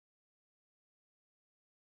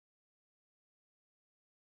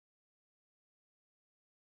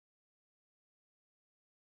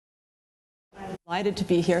Delighted to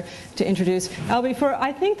be here to introduce Albie for,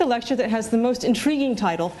 I think, the lecture that has the most intriguing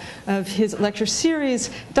title of his lecture series,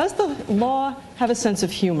 Does the Law Have a Sense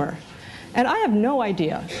of Humor? And I have no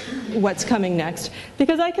idea what's coming next,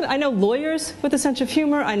 because I know lawyers with a sense of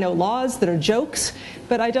humor, I know laws that are jokes,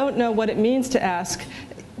 but I don't know what it means to ask,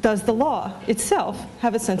 does the law itself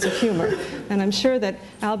have a sense of humor? And I'm sure that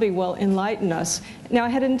Albie will enlighten us. Now, I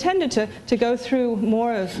had intended to go through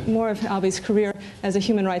more of Albie's career as a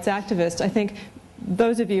human rights activist. I think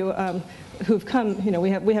those of you who've come,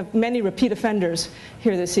 we have many repeat offenders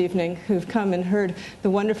here this evening who've come and heard the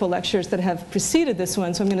wonderful lectures that have preceded this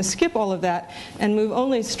one, so I'm going to skip all of that and move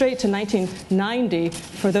only straight to 1990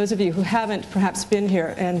 for those of you who haven't perhaps been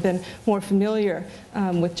here and been more familiar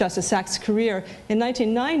with Justice Sachs' career. In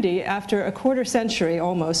 1990, after a quarter century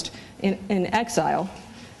almost in exile,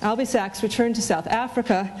 Albie Sachs returned to South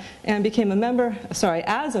Africa and became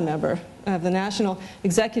as a member of the National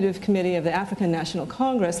Executive Committee of the African National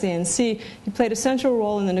Congress, the ANC. He played a central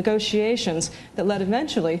role in the negotiations that led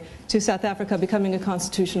eventually to South Africa becoming a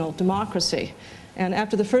constitutional democracy. And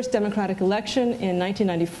after the first democratic election in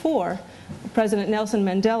 1994, President Nelson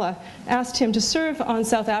Mandela asked him to serve on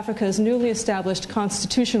South Africa's newly established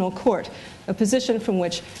Constitutional Court, a position from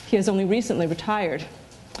which he has only recently retired.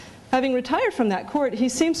 Having retired from that court, he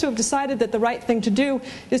seems to have decided that the right thing to do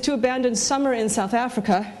is to abandon summer in South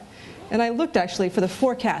Africa. And I looked actually for the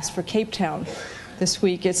forecast for Cape Town this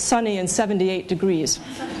week. It's sunny and 78 degrees.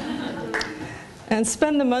 And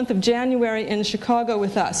spend the month of January in Chicago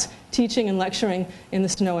with us, teaching and lecturing in the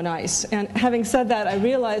snow and ice. And having said that, I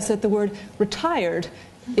realized that the word retired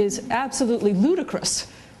is absolutely ludicrous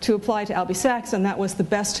to apply to Albie Sachs, and that was the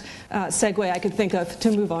best segue I could think of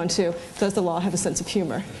to move on to, does the law have a sense of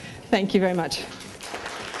humor? Thank you very much.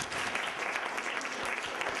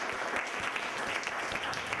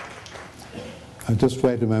 I'll just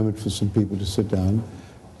wait a moment for some people to sit down.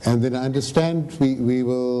 And then I understand we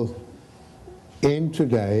will end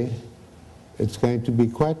today. It's going to be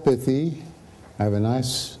quite pithy. I have a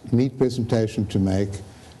nice, neat presentation to make.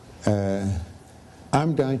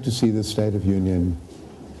 I'm dying to see the State of Union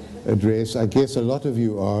address. I guess a lot of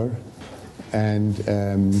you are. And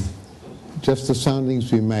just the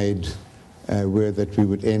soundings we made were that we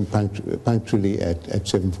would end punctually at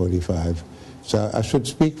 7:45. So I should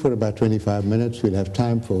speak for about 25 minutes. We'll have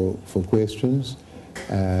time for questions.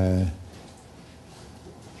 And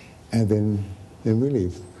then we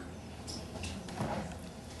leave.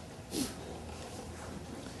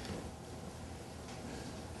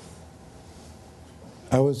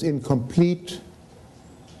 I was in complete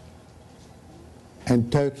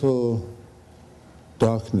and total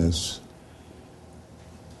darkness.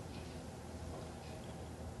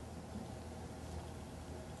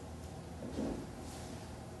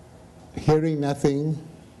 Hearing nothing,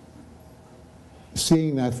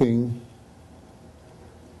 seeing nothing,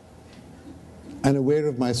 unaware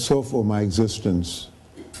of myself or my existence.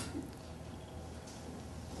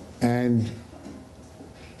 And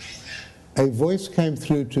a voice came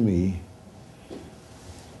through to me.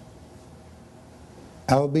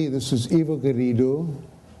 Albie, this is Ivo Garrido.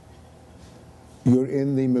 You're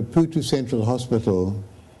in the Maputo Central Hospital.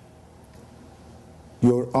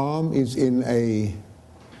 Your arm is in a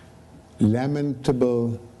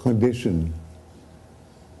lamentable condition.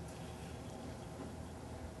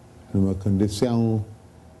 Uma condição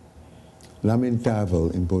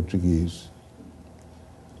lamentável in Portuguese.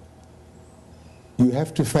 You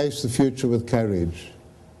have to face the future with courage.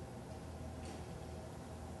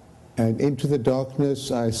 And into the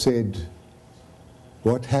darkness I said,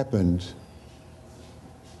 what happened?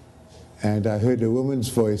 And I heard a woman's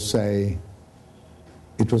voice say,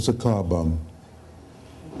 it was a car bomb.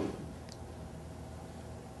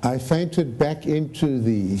 I fainted back into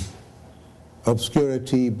the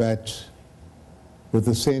obscurity, but with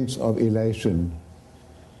a sense of elation.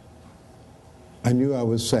 I knew I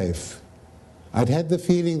was safe. I'd had the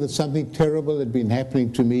feeling that something terrible had been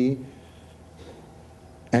happening to me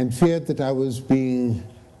and feared that I was being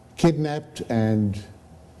kidnapped and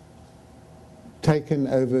taken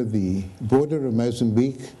over the border of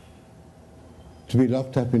Mozambique to be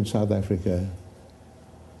locked up in South Africa.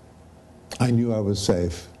 I knew I was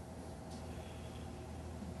safe.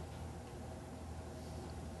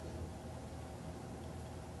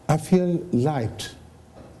 I feel light,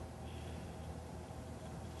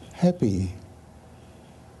 happy.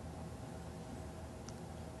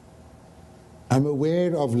 I'm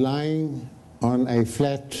aware of lying on a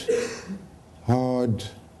flat, hard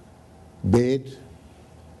bed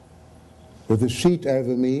with a sheet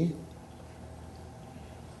over me.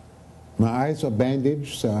 My eyes are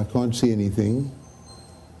bandaged, so I can't see anything.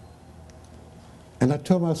 And I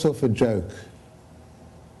told myself a joke.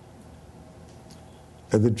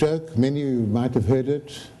 The joke, many of you might have heard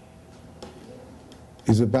it,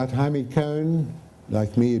 is about Jaime Cohen,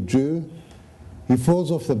 like me, a Jew. He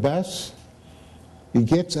falls off the bus, he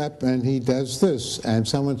gets up and he does this. And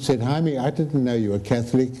someone said, Jaime, I didn't know you were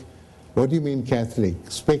Catholic. What do you mean Catholic?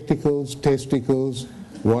 Spectacles, testicles,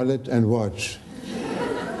 wallet and watch.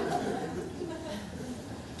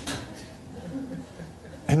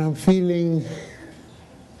 And I'm feeling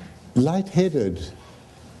lightheaded.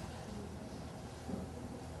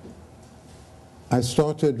 I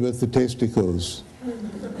started with the testicles.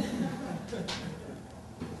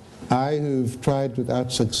 I, who've tried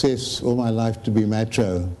without success all my life to be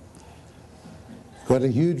macho, got a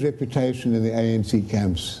huge reputation in the ANC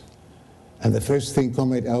camps. And the first thing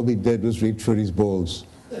Comrade Albie did was reach for his balls.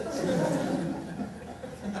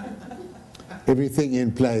 Everything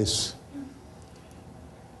in place.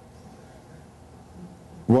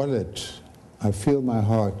 Wallet, I feel my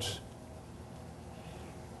heart.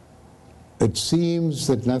 It seems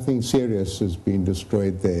that nothing serious has been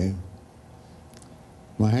destroyed there.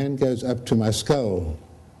 My hand goes up to my skull.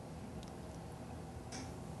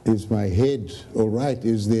 Is my head all right?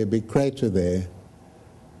 Is there a big crater there?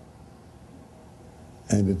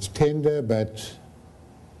 And it's tender, but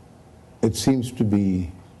it seems to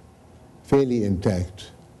be fairly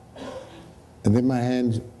intact. And then my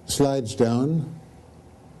hand slides down,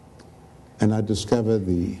 and I discover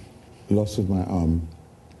the loss of my arm.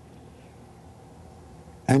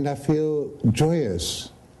 And I feel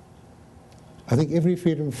joyous. I think every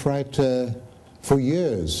freedom fighter for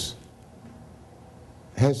years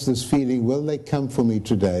has this feeling, will they come for me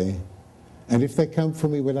today? And if they come for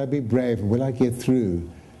me, will I be brave? Will I get through?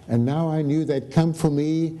 And now I knew they'd come for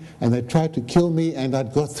me, and they tried to kill me, and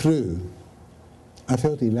I'd got through. I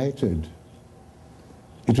felt elated.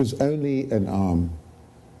 It was only an arm.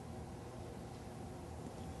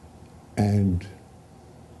 And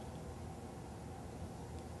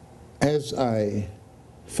as I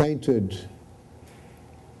fainted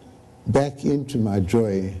back into my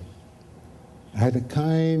joy, I had a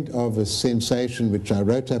kind of a sensation which I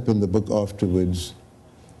wrote up in the book afterwards.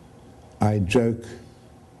 I joke,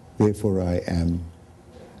 therefore I am.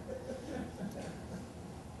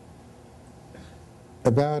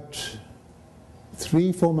 About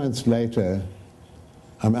 3-4 months later,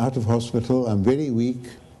 I'm out of hospital, I'm very weak,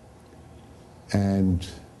 and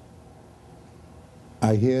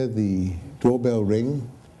I hear the doorbell ring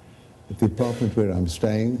at the apartment where I'm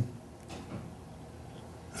staying.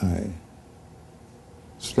 I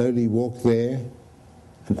slowly walk there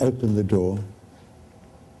and open the door.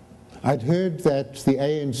 I'd heard that the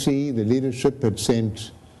ANC, the leadership, had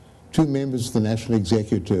sent 2 members of the National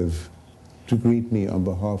Executive to greet me on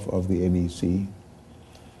behalf of the NEC.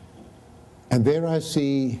 And there I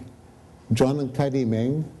see John and Cuddy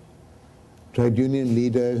Meng, trade union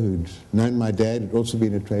leader who'd known my dad, had also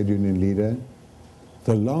been a trade union leader,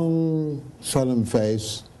 the long, solemn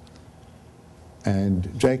face,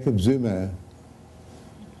 and Jacob Zuma,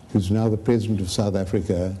 who's now the President of South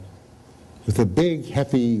Africa, with a big,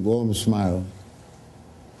 happy, warm smile.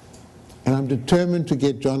 And I'm determined to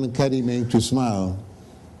get John and Cuddy Meng to smile.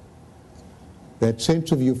 That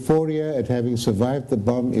sense of euphoria at having survived the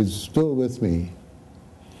bomb is still with me.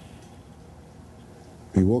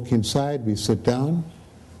 We walk inside, we sit down,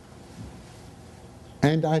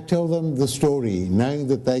 and I tell them the story, knowing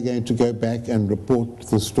that they're going to go back and report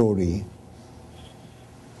the story.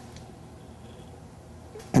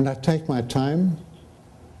 And I take my time,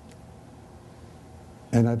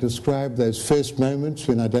 and I describe those first moments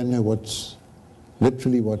when I don't know what's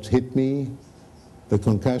hit me, the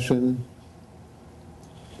concussion,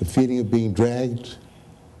 the feeling of being dragged,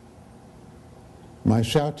 my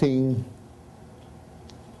shouting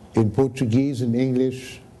in Portuguese and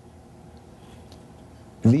English,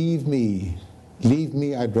 leave me,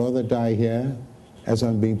 I'd rather die here, as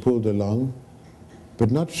I'm being pulled along,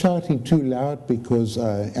 but not shouting too loud because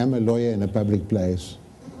I am a lawyer in a public place.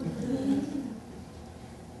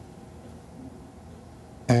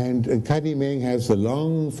 And Cuddy Meng has the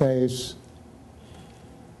long face,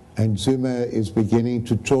 and Zuma is beginning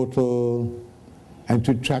to chortle and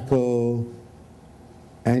to chuckle,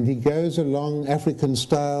 and he goes along African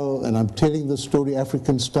style, and I'm telling the story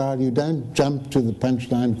African style. You don't jump to the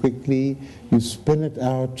punchline quickly, you spin it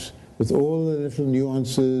out with all the little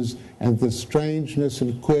nuances and the strangeness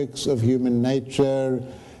and quirks of human nature,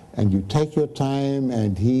 and you take your time,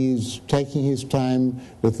 and he's taking his time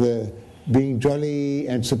with being jolly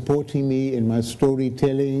and supporting me in my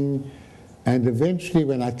storytelling. And eventually,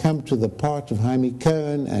 when I come to the part of Jaime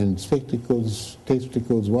Cohen and spectacles,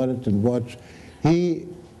 testicles, wallet and watch, He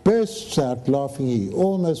bursts out laughing. He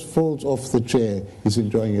almost falls off the chair. He's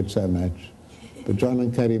enjoying it so much. But John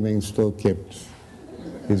and Karimeng still kept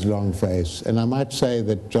his long face. And I might say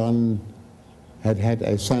that John had had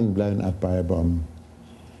a son blown up by a bomb.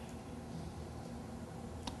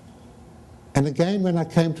 And again, when I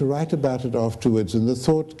came to write about it afterwards, and the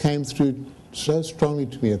thought came through so strongly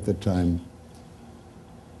to me at the time,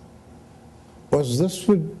 was this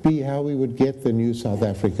would be how we would get the new South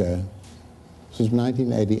Africa. This was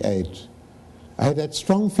 1988. I had that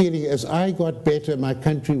strong feeling as I got better, my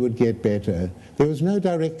country would get better. There was no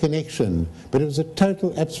direct connection, but it was a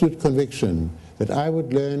total, absolute conviction that I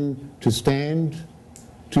would learn to stand,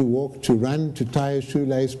 to walk, to run, to tie a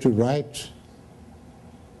shoelace, to write,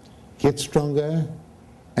 get stronger,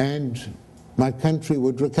 and my country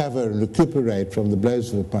would recover and recuperate from the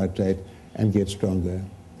blows of apartheid and get stronger.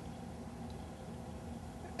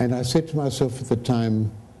 And I said to myself at the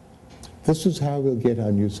time, this is how we'll get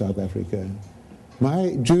our new South Africa.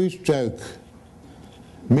 My Jewish joke,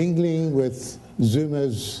 mingling with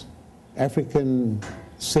Zuma's African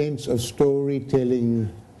sense of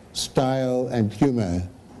storytelling, style, and humor.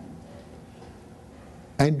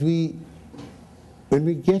 And when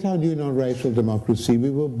we get our new non-racial democracy,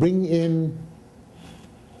 we will bring in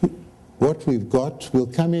what we've got, we'll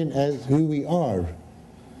come in as who we are.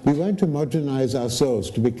 We won't homogenize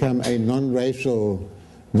ourselves to become a non-racial,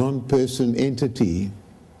 non-person entity.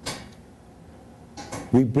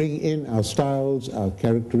 We bring in our styles, our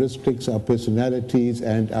characteristics, our personalities,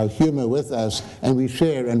 and our humor with us, and we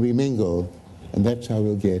share and we mingle. And that's how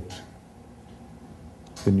we'll get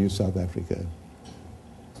the new South Africa.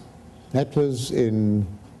 That was in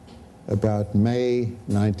about May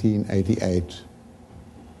 1988.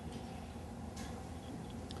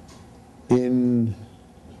 In,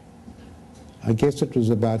 I guess it was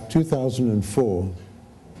about 2004,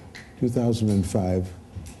 2005,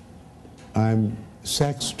 I'm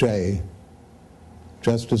Sachs J,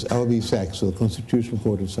 Justice Albie Sachs of the Constitutional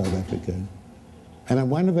Court of South Africa. And I'm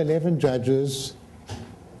one of 11 judges,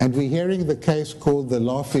 and we're hearing the case called the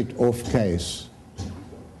Laugh It Off case.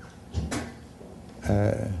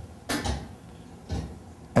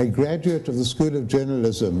 A graduate of the School of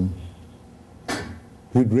Journalism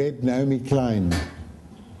who'd read Naomi Klein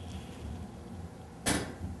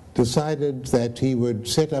decided that he would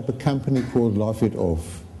set up a company called Laugh It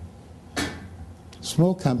Off.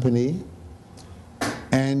 Small company,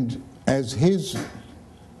 and as his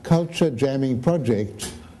culture jamming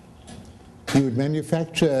project, he would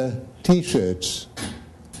manufacture T-shirts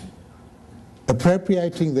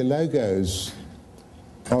appropriating the logos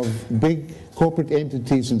of big corporate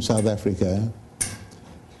entities in South Africa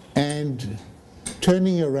and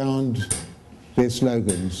turning around their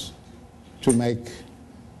slogans to make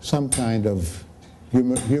some kind of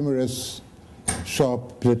humorous,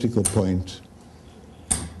 sharp political point.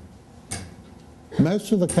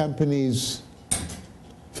 Most of the companies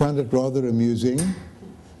found it rather amusing,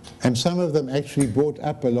 and some of them actually bought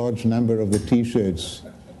up a large number of the T-shirts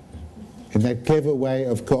in that clever way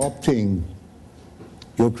of co-opting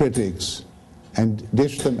your critics and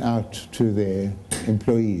dish them out to their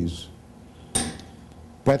employees.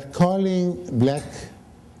 But calling Black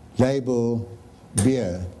Label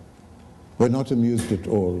beer were not amused at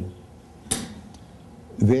all.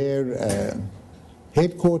 Their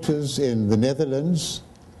headquarters in the Netherlands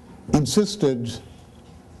insisted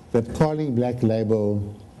that calling Black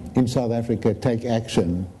Label in South Africa take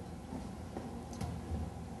action.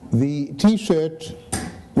 The T-shirt,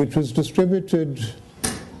 which was distributed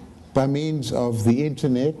by means of the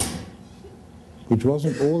internet, which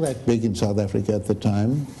wasn't all that big in South Africa at the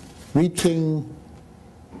time, reaching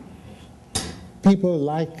people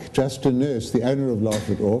like Justin Nurse, the owner of Laugh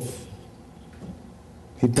It Off.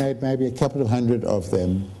 He'd made maybe a couple of hundred of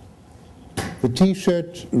them. The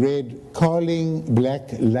T-shirt read, "Calling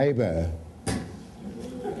Black Labor."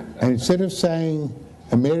 And instead of saying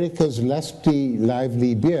America's lusty,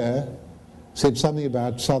 lively beer, said something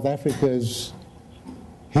about South Africa's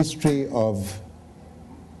history of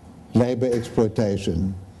labor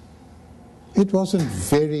exploitation. It wasn't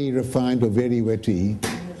very refined or very witty.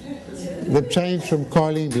 The change from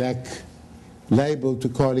calling Black Label to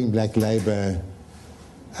calling Black Labor,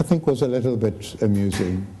 I think, was a little bit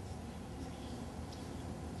amusing.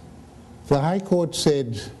 The High Court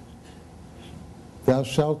said, "Thou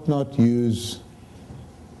shalt not use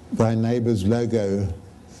thy neighbor's logo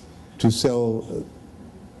to sell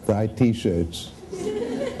thy T-shirts,"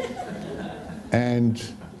 and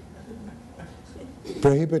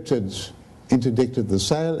interdicted the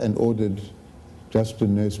sale and ordered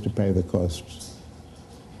Justin Nurse to pay the costs.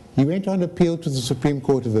 He went on appeal to the Supreme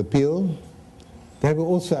Court of Appeal, They were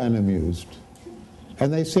also unamused.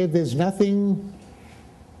 And they said there's nothing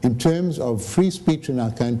in terms of free speech in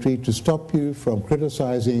our country to stop you from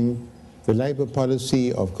criticizing the Labour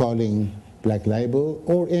policy of calling Black Label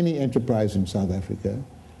or any enterprise in South Africa.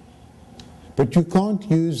 But you can't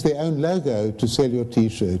use their own logo to sell your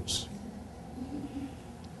T-shirts.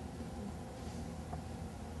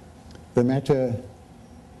 The matter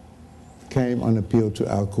came on appeal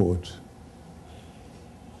to our court.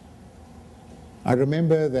 I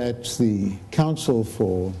remember that the counsel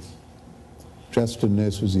for Justin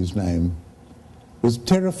Nurse was his name, was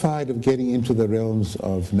terrified of getting into the realms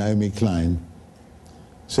of Naomi Klein.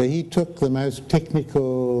 So he took the most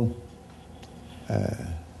technical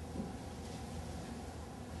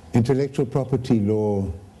intellectual property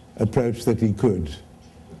law approach that he could.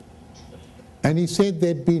 And he said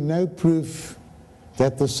there'd be no proof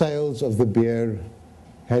that the sales of the beer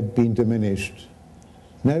had been diminished.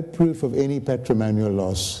 No proof of any patrimonial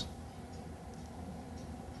loss.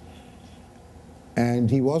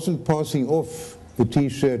 And he wasn't passing off the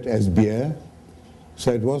T-shirt as beer,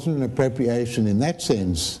 so it wasn't an appropriation in that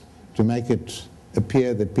sense to make it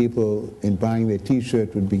appear that people in buying their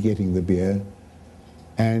T-shirt would be getting the beer.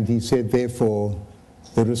 And he said, therefore,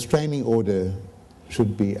 the restraining order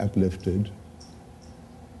should be uplifted.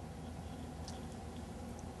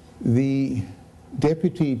 The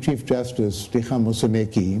Deputy Chief Justice, Dikha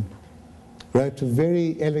Moseneke, wrote a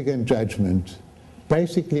very elegant judgment,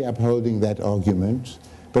 basically upholding that argument,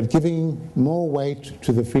 but giving more weight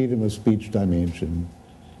to the freedom of speech dimension,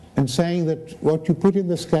 and saying that what you put in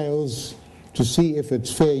the scales to see if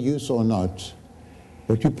it's fair use or not,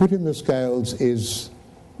 what you put in the scales is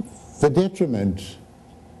the detriment,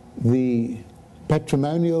 the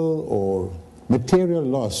patrimonial or material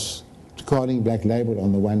loss to calling Black Label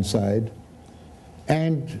on the one side,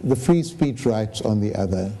 and the free speech rights on the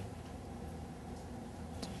other.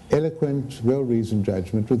 Eloquent, well-reasoned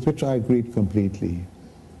judgment with which I agreed completely.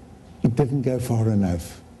 It didn't go far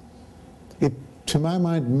enough. It, to my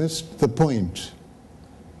mind, missed the point.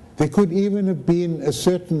 There could even have been a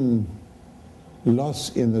certain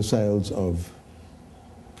loss in the sales of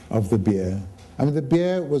the beer. I mean, the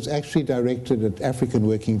beer was actually directed at African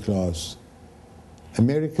working class.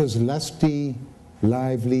 America's lusty,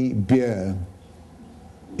 lively beer.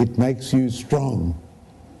 It makes you strong.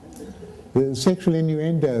 The sexual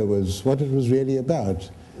innuendo was what it was really about.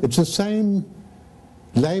 It's the same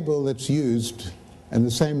label that's used and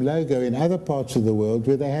the same logo in other parts of the world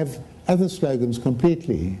where they have other slogans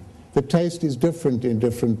completely. The taste is different in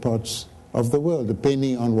different parts of the world,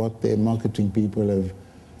 depending on what their marketing people have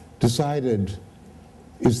decided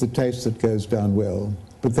is the taste that goes down well.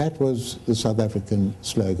 But that was the South African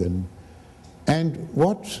slogan. And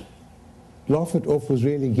what Laugh It Off was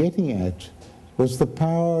really getting at was the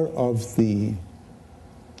power of the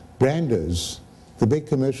branders, the big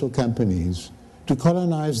commercial companies, to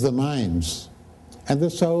colonize the minds and the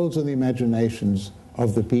souls and the imaginations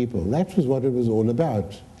of the people. That was what it was all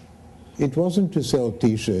about. It wasn't to sell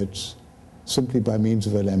T-shirts simply by means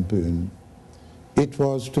of a lampoon. It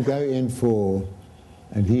was to go in for,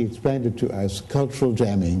 and he explained it to us, cultural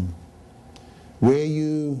jamming, where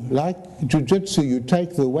you, like jiu-jitsu, you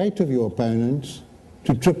take the weight of your opponent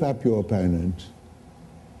to trip up your opponent.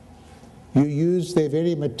 You use their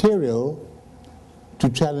very material to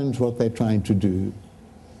challenge what they're trying to do.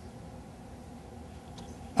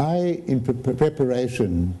 I, in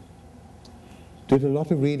preparation, did a lot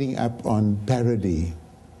of reading up on parody.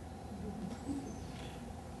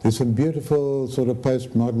 There's some beautiful sort of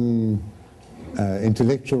postmodern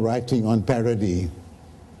intellectual writing on parody.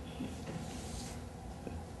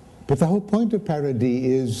 But the whole point of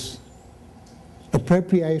parody is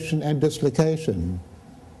appropriation and dislocation.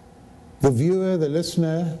 The viewer, the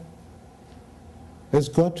listener, has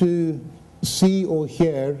got to see or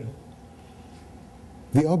hear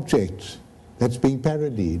the object that's being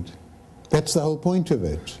parodied. That's the whole point of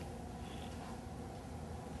it.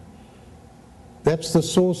 That's the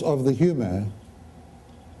source of the humor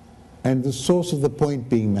and the source of the point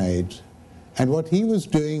being made. And what he was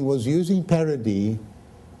doing was using parody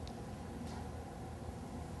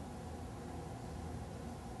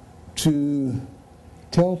to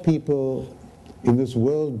tell people in this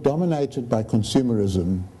world dominated by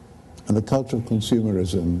consumerism and the culture of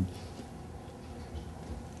consumerism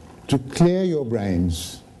to clear your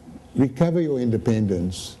brains, recover your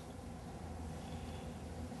independence.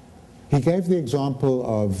 He gave the example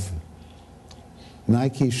of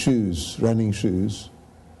Nike shoes, running shoes.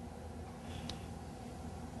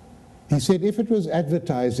 He said if it was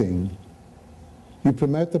advertising, you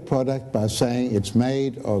promote the product by saying it's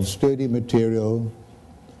made of sturdy material,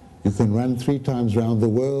 You can run 3 times around the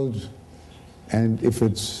world, and if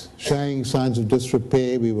it's showing signs of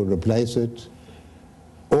disrepair, we will replace it.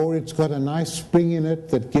 Or it's got a nice spring in it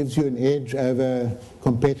that gives you an edge over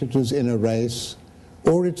competitors in a race.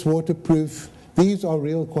 Or it's waterproof. These are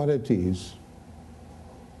real qualities.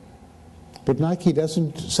 But Nike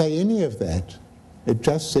doesn't say any of that. It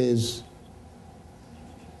just says,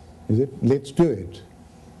 let's do it.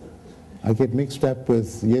 I get mixed up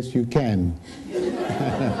with, yes, you can.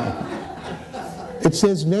 It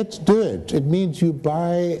says, let's do it. It means you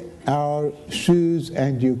buy our shoes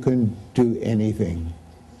and you can do anything.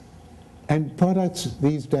 And products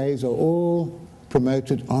these days are all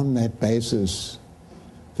promoted on that basis,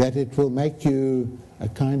 that it will make you a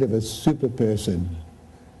kind of a super person.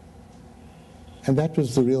 And that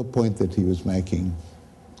was the real point that he was making.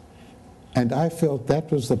 And I felt that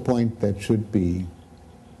was the point that should be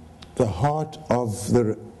the heart of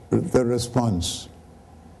the response.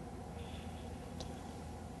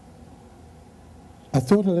 I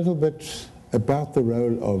thought a little bit about the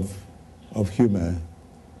role of humor.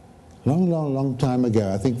 Long time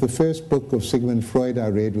ago, I think the first book of Sigmund Freud I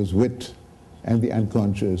read was Wit and the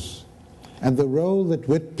Unconscious. And the role that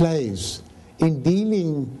wit plays in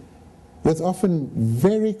dealing with often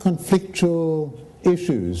very conflictual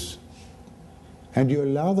issues. And you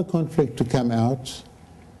allow the conflict to come out,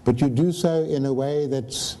 but you do so in a way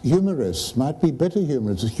that's humorous, might be bitter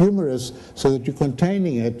humorous. It's humorous so that you're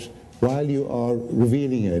containing it while you are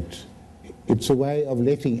revealing it. It's a way of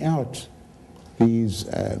letting out these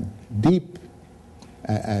deep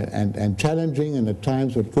and challenging and at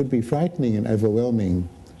times what could be frightening and overwhelming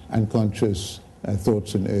unconscious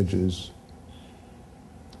thoughts and urges.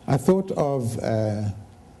 I thought of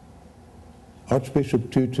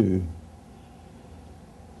Archbishop Tutu.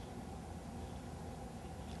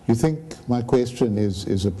 You think my question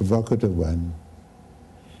is a provocative one?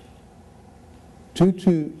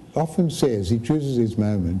 Tutu often says, he chooses his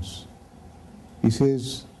moments, he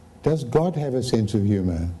says, does God have a sense of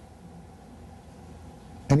humor?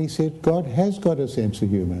 And he said, God has got a sense of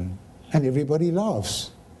humor. And everybody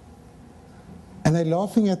laughs. And they're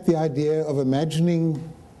laughing at the idea of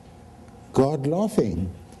imagining God laughing.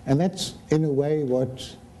 And that's, in a way,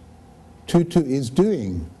 what Tutu is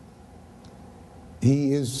doing.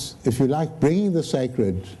 He is, if you like, bringing the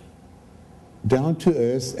sacred down to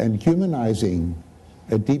earth and humanizing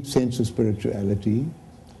a deep sense of spirituality.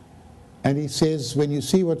 And he says, when you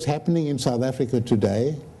see what's happening in South Africa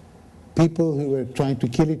today, people who were trying to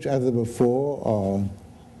kill each other before are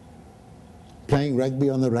playing rugby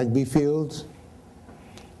on the rugby field,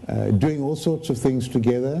 doing all sorts of things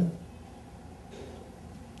together.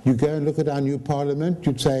 You go and look at our new parliament,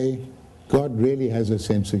 you'd say, God really has a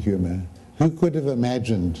sense of humor. Who could have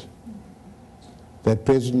imagined that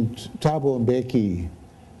President Thabo Mbeki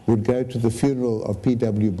would go to the funeral of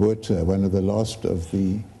P.W. Botha, one of the last of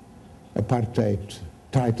the apartheid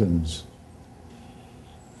titans?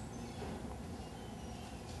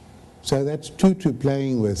 So that's Tutu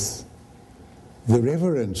playing with the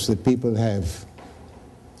reverence that people have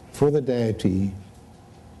for the deity,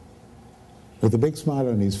 with a big smile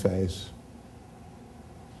on his face,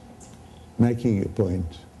 making a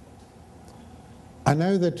point. I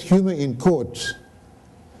know that humor in court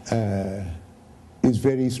is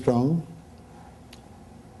very strong,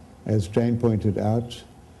 as Jane pointed out.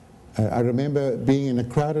 I remember being in a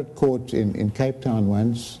crowded court in Cape Town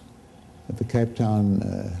once, at the Cape Town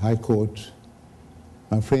High Court.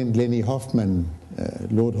 My friend Lenny Hoffman,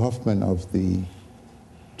 Lord Hoffman of the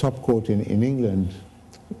top court in England,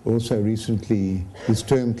 also recently, his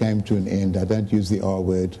term came to an end. I don't use the R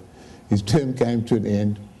word. His term came to an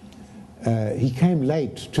end. He came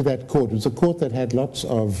late to that court. It was a court that had lots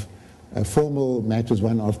of formal matters,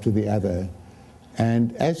 one after the other.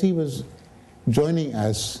 And as he was joining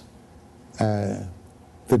us,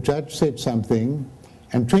 the judge said something,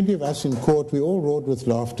 and 20 of us in court, we all roared with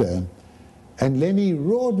laughter. And Lenny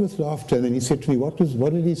roared with laughter, and then he said to me, what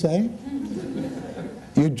did he say?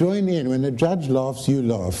 You join in. When a judge laughs, you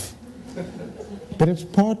laugh. But it's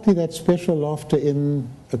partly that special laughter in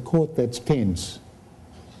a court that's tense.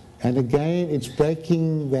 And again, it's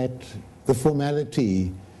breaking the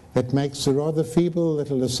formality that makes a rather feeble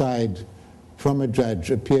little aside from a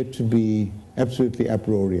judge appear to be absolutely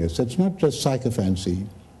uproarious. It's not just sycophancy.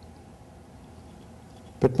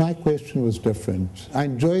 But my question was different. I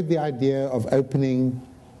enjoyed the idea of opening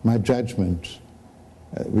my judgment.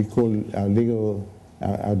 We call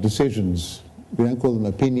our decisions, we don't call them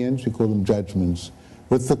opinions, we call them judgments,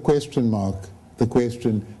 with the question mark, the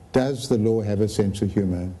question, does the law have a sense of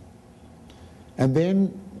humor? And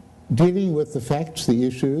then dealing with the facts, the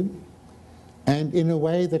issue, and in a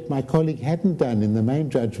way that my colleague hadn't done in the main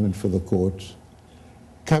judgment for the court,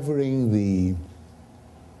 covering the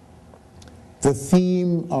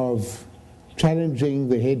theme of challenging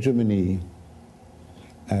the hegemony,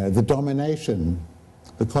 the domination,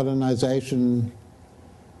 the colonization,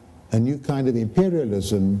 a new kind of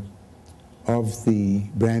imperialism of the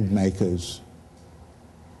brand makers,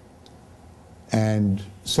 and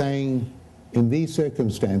saying in these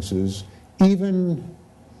circumstances, even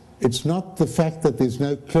it's not the fact that there's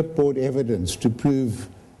no clipboard evidence to prove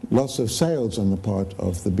loss of sales on the part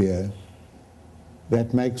of the beer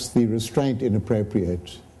that makes the restraint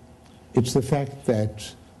inappropriate. It's the fact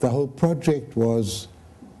that the whole project was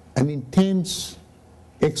an intense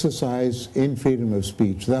exercise in freedom of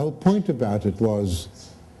speech. The whole point about it was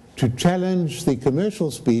to challenge the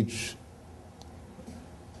commercial speech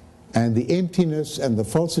and the emptiness and the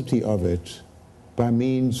falsity of it by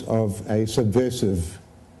means of a subversive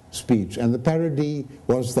speech. And the parody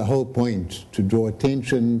was the whole point, to draw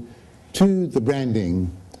attention to the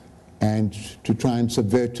branding and to try and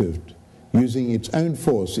subvert it, using its own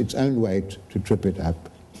force, its own weight, to trip it up.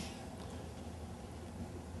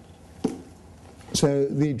 So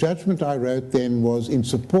the judgment I wrote then was in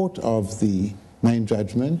support of the main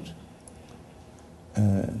judgment.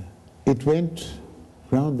 It went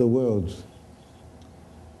round the world.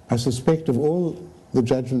 I suspect of all the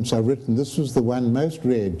judgments I've written, this was the one most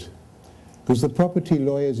read, because the property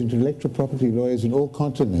lawyers, intellectual property lawyers in all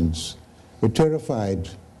continents were terrified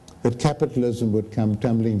that capitalism would come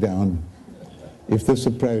tumbling down if this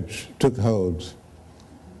approach took hold.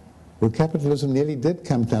 Well, capitalism nearly did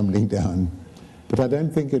come tumbling down, but I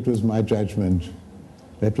don't think it was my judgment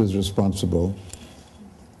that was responsible.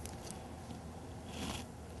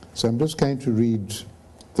 So I'm just going to read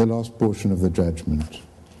the last portion of the judgment.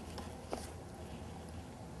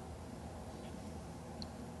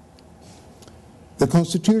 The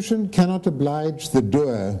Constitution cannot oblige the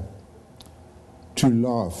doer to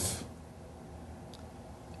laugh.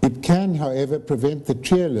 It can, however, prevent the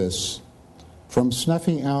cheerless from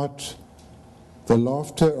snuffing out the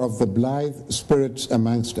laughter of the blithe spirits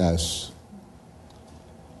amongst us.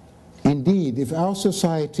 Indeed, if our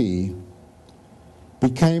society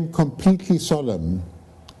became completely solemn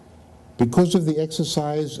because of the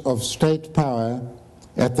exercise of state power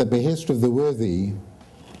at the behest of the worthy,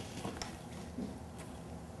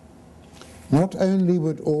 not only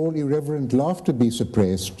would all irreverent laughter be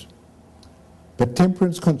suppressed, but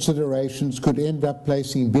temperance considerations could end up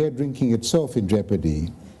placing beer drinking itself in jeopardy.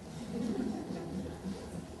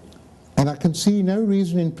 And I can see no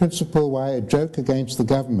reason in principle why a joke against the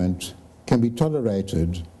government can be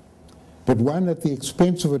tolerated, but one at the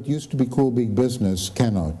expense of what used to be called big business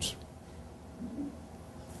cannot.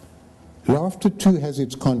 Laughter too has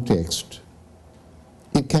its context.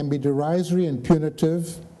 It can be derisory and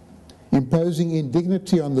punitive, imposing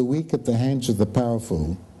indignity on the weak at the hands of the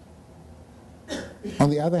powerful. On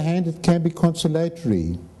the other hand, it can be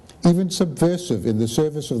consolatory, even subversive in the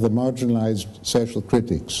service of the marginalized social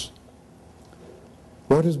critics.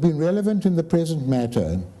 What has been relevant in the present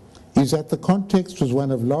matter is that the context was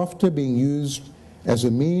one of laughter being used as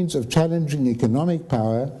a means of challenging economic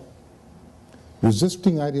power,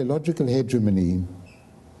 resisting ideological hegemony,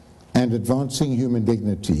 and advancing human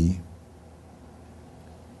dignity.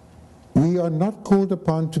 We are not called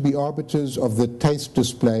upon to be arbiters of the taste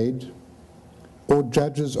displayed or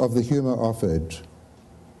judges of the humor offered,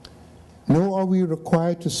 nor are we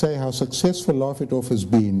required to say how successful Laugh It Off has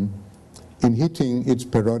been in hitting its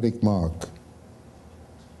parodic mark.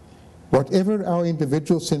 Whatever our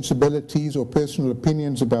individual sensibilities or personal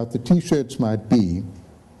opinions about the T-shirts might be,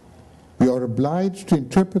 we are obliged to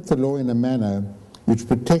interpret the law in a manner which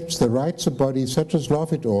protects the rights of bodies such as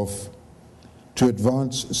Laugh It Off to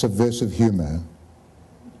advance subversive humor.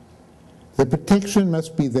 The protection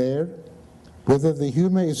must be there, whether the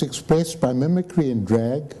humor is expressed by mimicry and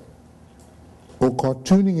drag, or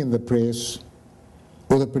cartooning in the press,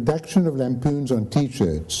 or the production of lampoons on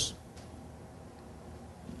T-shirts.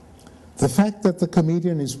 The fact that the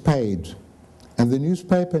comedian is paid and the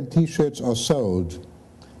newspaper and T-shirts are sold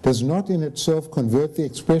does not in itself convert the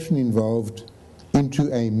expression involved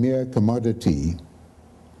into a mere commodity.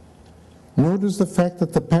 Nor does the fact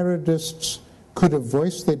that the parodists could have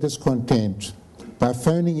voiced their discontent by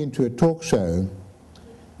phoning into a talk show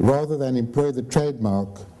rather than employ the trademark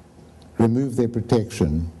remove their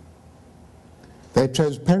protection. They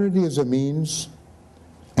chose parody as a means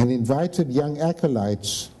and invited young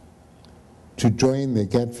acolytes to join their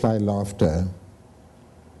gadfly laughter.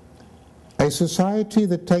 A society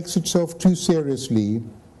that takes itself too seriously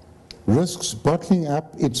risks bottling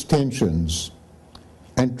up its tensions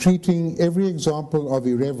and treating every example of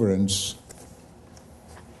irreverence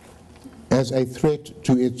as a threat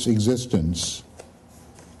to its existence.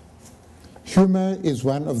 Humor is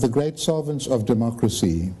one of the great solvents of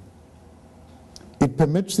democracy. It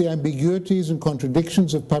permits the ambiguities and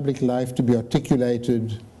contradictions of public life to be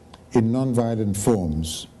articulated in non-violent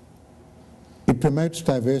forms. It promotes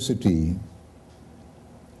diversity.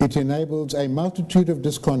 It enables a multitude of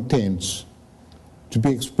discontents to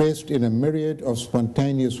be expressed in a myriad of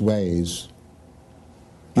spontaneous ways.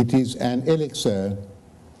 It is an elixir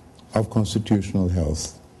of constitutional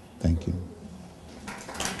health. Thank you.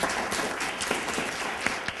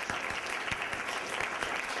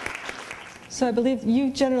 So I believe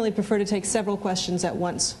you generally prefer to take several questions at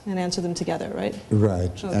once and answer them together, right?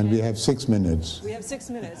 Right, Okay. and we have 6 minutes. We have 6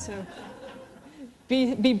 minutes, so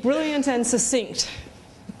be brilliant and succinct.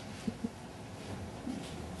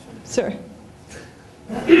 Sir.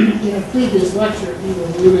 In a previous lecture, you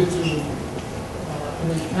alluded to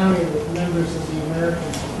an encounter with members of the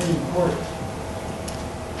American Supreme Court.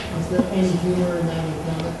 Is there any humor in that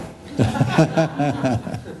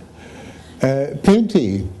encounter?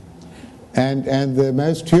 Plenty. And the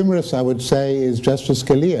most humorous, I would say, is Justice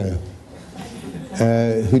Scalia,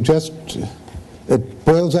 who just, it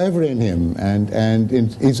boils over in him, and in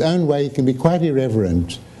his own way he can be quite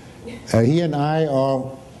irreverent. He and I are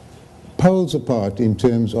poles apart in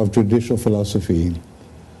terms of judicial philosophy,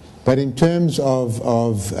 but in terms of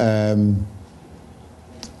a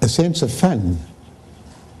sense of fun,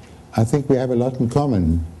 I think we have a lot in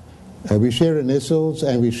common. We share initials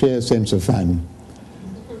and we share a sense of fun.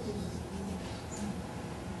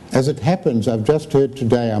 As it happens, I've just heard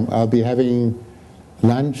today, I'll be having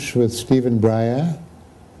lunch with Stephen Breyer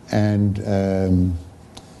and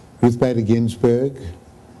Ruth Bader Ginsburg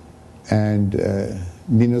and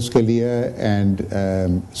Nino Scalia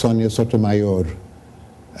and Sonia Sotomayor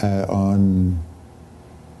on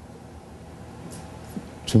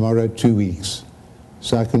tomorrow, 2 weeks.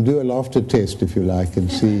 So I can do a laughter test if you like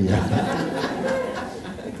and see.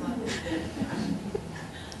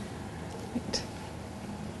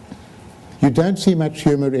 You don't see much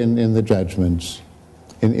humor in the judgments,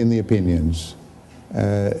 in the opinions.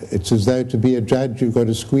 It's as though to be a judge you've got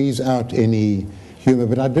to squeeze out any humor.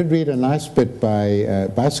 But I did read a nice bit by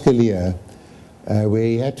Scalia where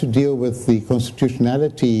he had to deal with the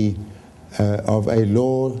constitutionality of a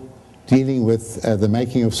law dealing with the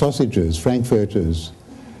making of sausages, frankfurters.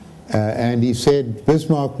 And he said,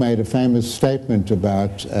 Bismarck made a famous statement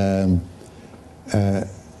about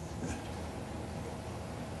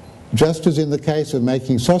just as in the case of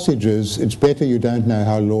making sausages, it's better you don't know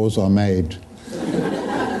how laws are made.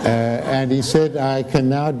 And he said, I can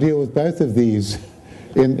now deal with both of these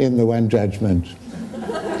in the one judgment.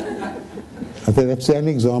 I think that's the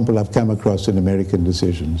only example I've come across in American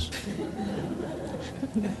decisions.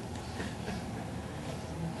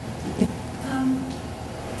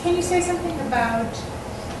 Can you say something about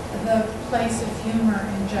the place of humor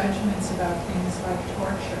in judgments about things like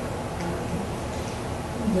torture?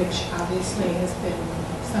 Which obviously has been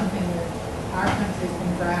something that our country's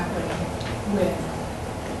been grappling with,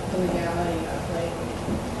 the legality of lately.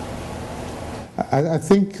 I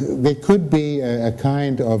think there could be a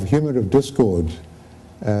kind of humor of discord,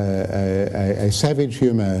 a savage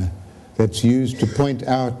humor that's used to point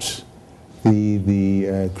out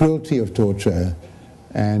the cruelty of torture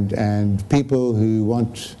and people who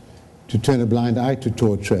want to turn a blind eye to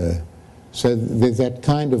torture. So there's that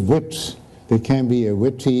kind of wit. There can be a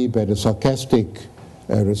witty but a sarcastic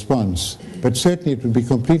response. But certainly it would be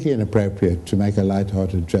completely inappropriate to make a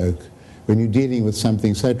light-hearted joke when you're dealing with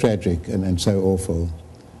something so tragic and so awful.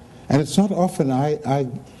 And it's not often I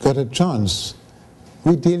got a chance.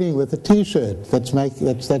 We're dealing with a T-shirt that's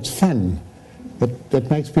fun, that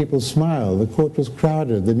makes people smile. The court was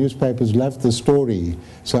crowded. The newspapers loved the story.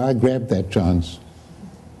 So I grabbed that chance.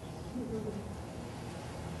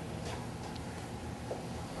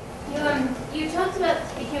 You talked about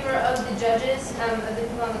the humor of the judges, of the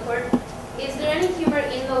people on the court. Is there any humor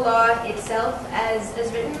in the law itself as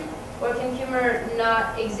written, or can humor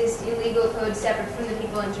not exist in legal code separate from the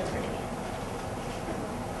people interpreting it?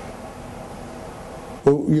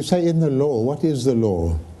 Well, you say in the law. What is the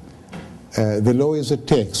law? The law is a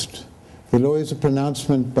text. The law is a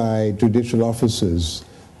pronouncement by judicial officers.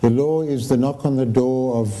 The law is the knock on the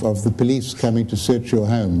door of the police coming to search your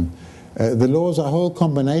home. The law is a whole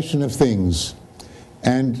combination of things.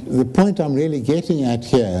 And the point I'm really getting at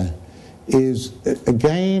here is,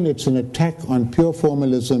 again, it's an attack on pure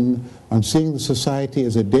formalism, on seeing the society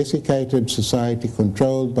as a desiccated society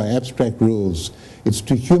controlled by abstract rules. It's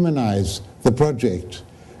to humanize the project.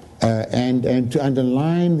 and to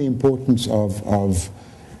underline the importance of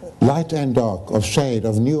light and dark, of shade,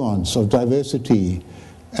 of nuance, of diversity.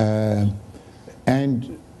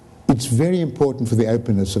 And it's very important for the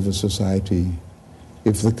openness of a society.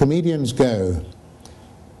 If the comedians go,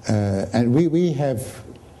 and we have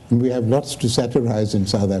lots to satirize in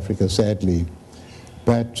South Africa, sadly,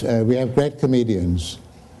 but we have great comedians.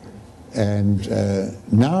 And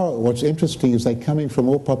now what's interesting is they're coming from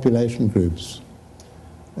all population groups.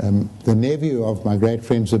 The nephew of my great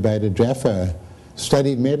friend Zubaydah Jaffa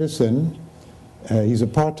studied medicine. He's a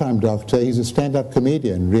part-time doctor. He's a stand-up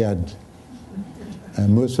comedian, Riyad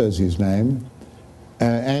Musa is his name.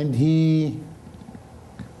 And he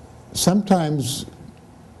sometimes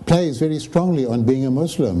plays very strongly on being a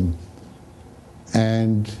Muslim.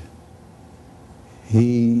 And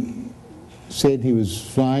he said he was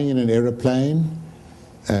flying in an aeroplane.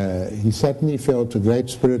 He suddenly felt a great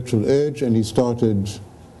spiritual urge, and he started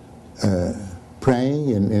praying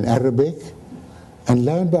in Arabic. And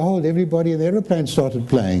lo and behold, everybody in the aeroplane started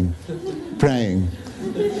praying.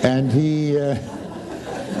 And he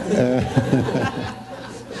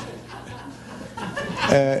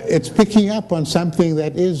it's picking up on something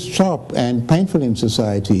that is sharp and painful in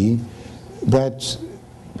society, but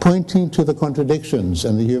pointing to the contradictions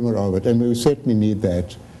and the humor of it, and we certainly need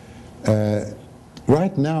that.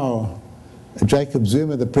 Right now, Jacob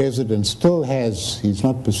Zuma, the president, still has, he's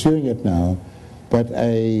not pursuing it now, but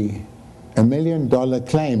a $1 million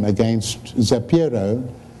claim against Zapiro,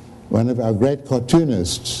 one of our great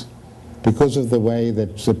cartoonists, because of the way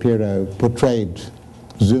that Zapiro portrayed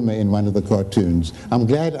Zuma in one of the cartoons. I'm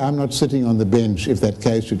glad I'm not sitting on the bench if that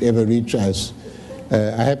case should ever reach us.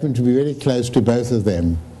 I happen to be very close to both of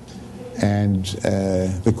them. And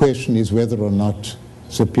the question is whether or not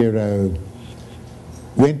Zapiro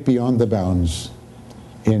went beyond the bounds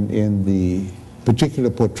in the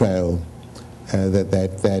particular portrayal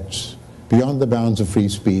that beyond the bounds of free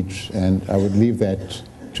speech, and I would leave that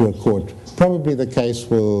to a court. Probably the case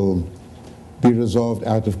will be resolved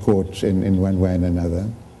out of court in one way and another.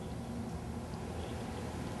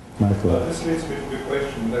 Michael. This leads me to the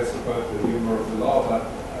question less about the humor of the law, but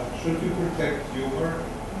should you protect humor,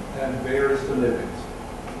 and where is the limit?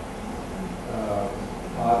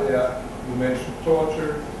 Are there, you mentioned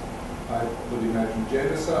torture, I would imagine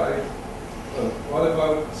genocide. What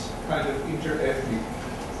about kind of inter-ethnic?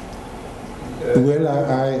 Well,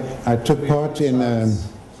 I took part in a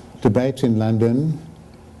debate in London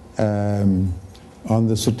on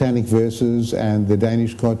the Satanic Verses and the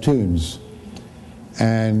Danish cartoons.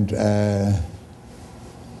 And I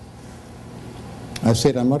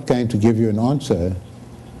said, I'm not going to give you an answer.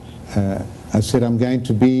 I said, I'm going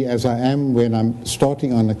to be as I am when I'm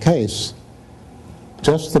starting on a case,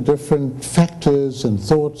 just the different factors and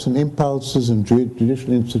thoughts and impulses and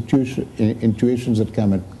judicial intuitions that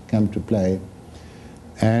come to play.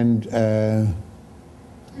 And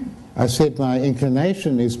I said my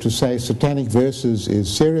inclination is to say Satanic Verses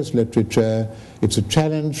is serious literature. It's a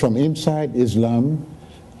challenge from inside Islam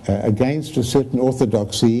against a certain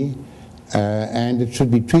orthodoxy, and it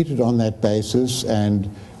should be treated on that basis. And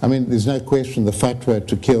I mean, there's no question the fatwa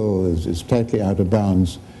to kill is totally out of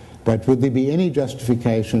bounds. But would there be any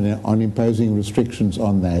justification on imposing restrictions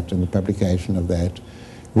on that and the publication of that?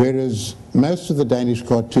 Whereas most of the Danish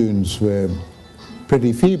cartoons were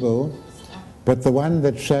pretty feeble, but the one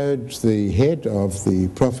that showed the head of the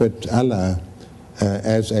Prophet Allah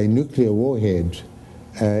as a nuclear warhead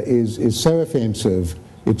is so offensive.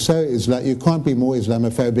 It's so you can't be more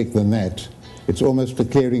Islamophobic than that. It's almost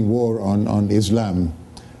declaring war on Islam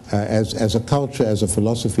as a culture, as a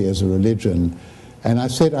philosophy, as a religion. And I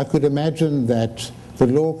said I could imagine that the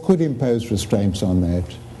law could impose restraints on that.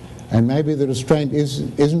 And maybe the restraint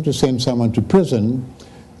isn't to send someone to prison,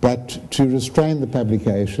 but to restrain the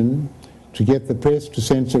publication, to get the press to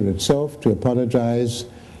censor itself, to apologize,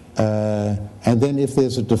 and then if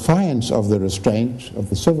there's a defiance of the restraint, of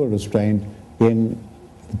the civil restraint, then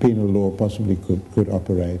the penal law possibly could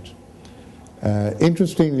operate.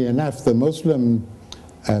 Interestingly enough, the Muslim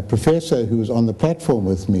professor who was on the platform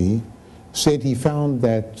with me said he found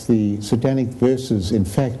that the Satanic Verses, in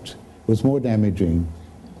fact, was more damaging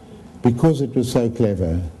because it was so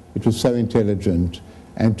clever, it was so intelligent,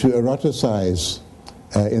 and to eroticize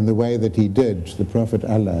in the way that he did the Prophet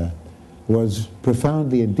Allah was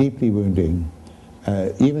profoundly and deeply wounding,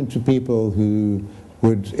 even to people who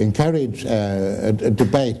would encourage a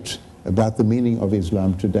debate about the meaning of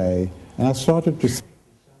Islam today. And I started to think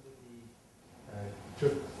somebody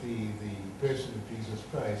took the person of Jesus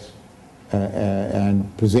Christ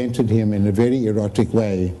and presented him in a very erotic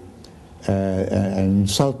way, an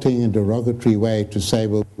insulting and derogatory way to say,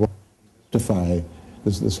 well, we want to justify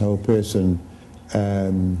this whole person.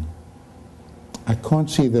 I can't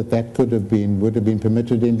see that would have been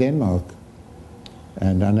permitted in Denmark.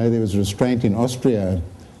 And I know there was restraint in Austria,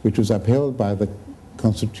 which was upheld by the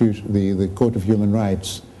Constitution, the Court of Human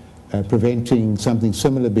Rights, preventing something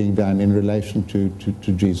similar being done in relation to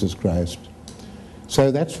Jesus Christ. So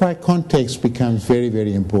that's why context becomes very,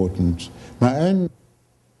 very important. My own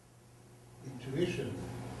intuition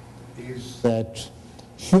is that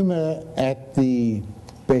humor at the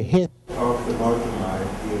behest of the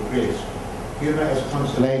marginalized, the oppressed, humor as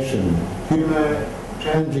consolation, humor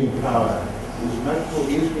challenging power, is much more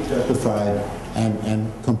easily justified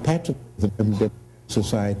and compatible with the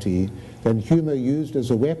society than humor used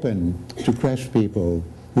as a weapon to crush people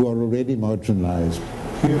who are already marginalized.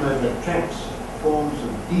 Humor that attracts forms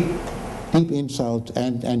of deep insult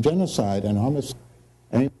and genocide and homicide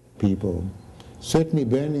against people. Certainly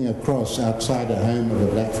burning a cross outside a home of a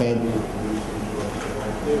black family,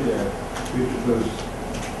 which was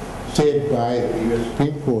said by the US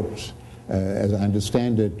Supreme Court, as I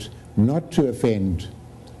understand it, not to offend,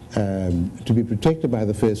 to be protected by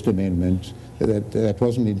the First Amendment. That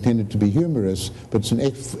wasn't intended to be humorous, but it's an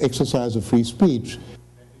exercise of free speech.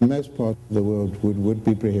 In most parts of the world would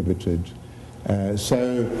be prohibited.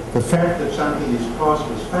 So the fact that something is passed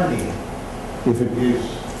as funny, if it is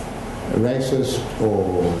racist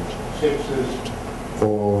or sexist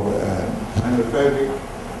or homophobic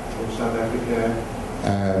in South Africa,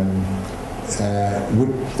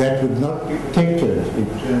 that would not be protected in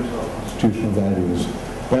terms of constitutional values.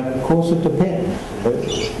 But of course it depends.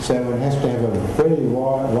 So one has to have a very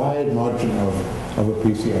wide margin of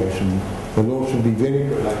appreciation. The law should be very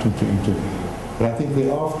reluctant to intervene. But I think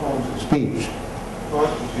there are forms of speech,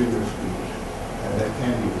 constitutional speech, that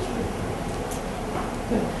can be respected.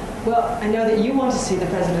 Good. Well, I know that you want to see the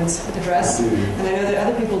President's address, and I know that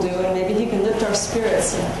other people do, and maybe he can lift our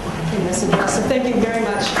spirits in this address. So thank you very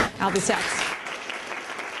much, Albie Sachs.